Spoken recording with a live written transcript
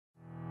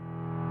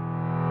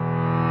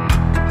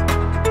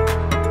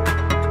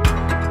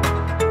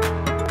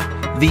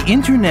The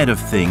Internet of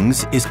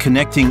Things is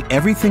connecting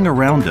everything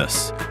around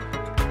us,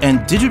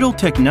 and digital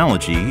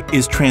technology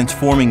is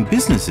transforming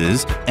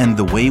businesses and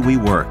the way we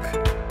work.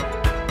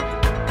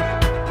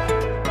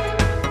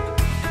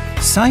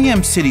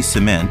 Siam City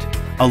Cement,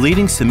 a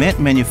leading cement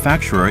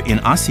manufacturer in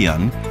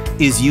ASEAN,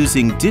 is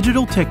using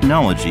digital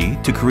technology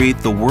to create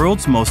the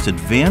world's most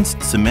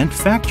advanced cement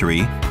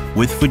factory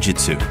with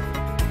Fujitsu.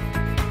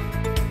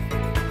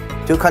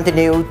 To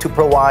continue to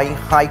provide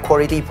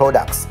high-quality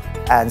products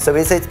and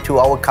services to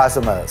our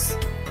customers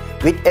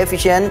with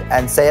efficient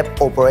and safe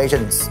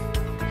operations,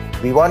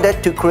 we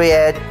wanted to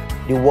create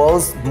the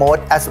world's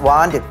most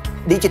advanced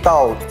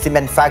digital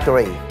cement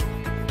factory.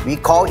 We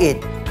call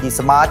it the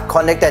Smart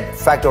Connected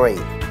Factory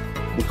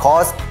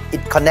because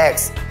it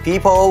connects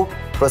people,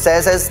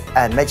 processes,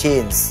 and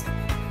machines.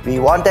 We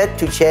wanted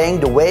to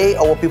change the way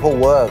our people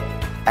work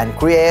and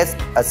create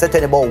a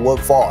sustainable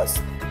workforce.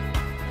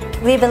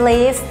 We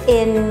believe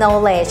in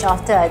knowledge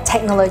of the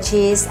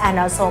technologies and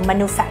also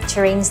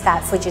manufacturing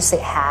that Fujitsu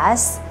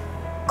has.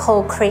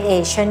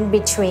 Co-creation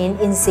between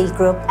INSEE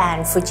Group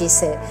and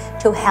Fujitsu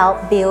to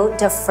help build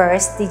the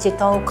first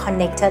digital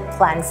connected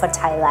plant for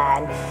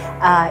Thailand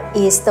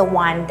is the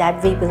one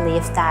that we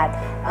believe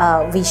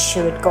that we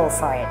should go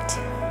for it.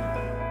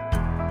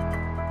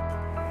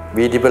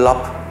 We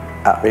developed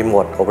a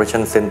remote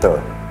operation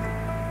center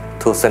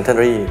to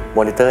centrally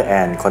monitor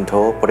and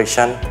control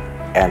production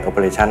and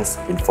operations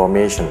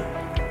information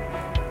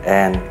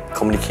and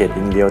communicate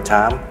in real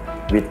time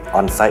with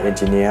on-site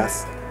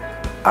engineers,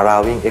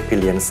 allowing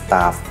experienced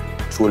staff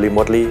to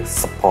remotely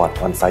support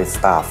on-site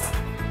staff.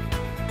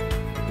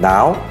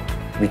 Now,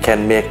 we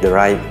can make the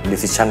right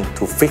decision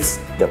to fix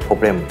the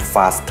problem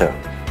faster.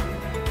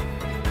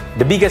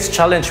 The biggest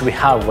challenge we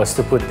have was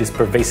to put this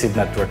pervasive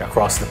network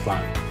across the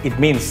plant. It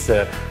means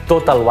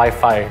total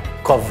Wi-Fi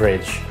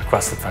coverage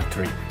across the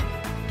factory,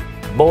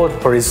 both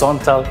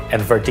horizontal and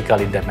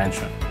vertical in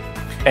dimension.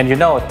 And you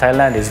know,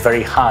 Thailand is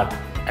very hot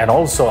and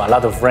also a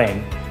lot of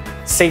rain.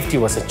 Safety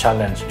was a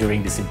challenge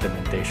during this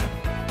implementation.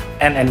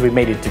 And we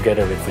made it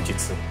together with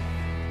Fujitsu.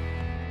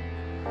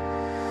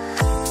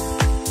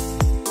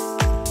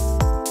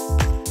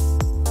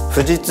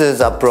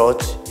 Fujitsu's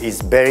approach is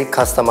very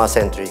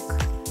customer-centric.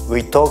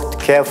 We talked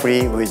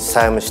carefully with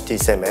Siam City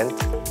Cement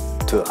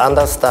to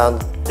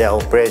understand their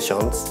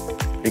operations,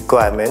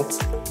 requirements,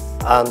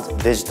 and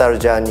digital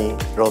journey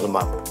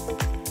roadmap.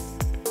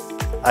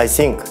 I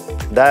think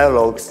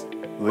dialogues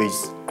with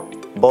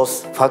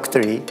both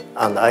factory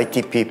and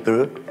IT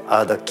people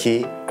are the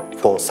key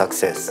for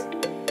success.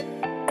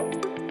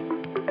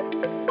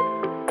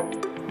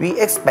 We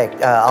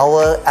expect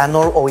our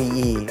annual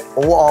OEE,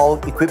 overall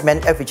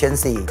equipment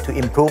efficiency, to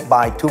improve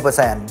by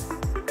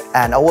 2%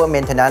 and our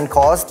maintenance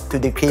cost to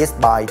decrease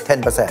by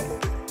 10%.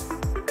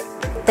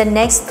 The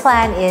next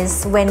plan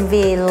is when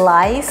we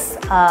live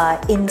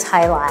in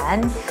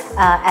Thailand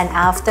and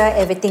after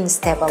everything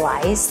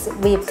stabilized,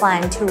 we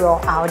plan to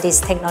roll out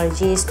these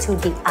technologies to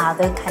the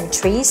other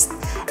countries,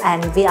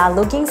 and we are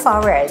looking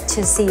forward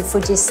to see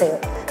Fujitsu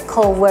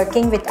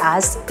co-working with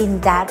us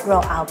in that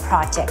rollout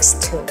projects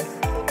too.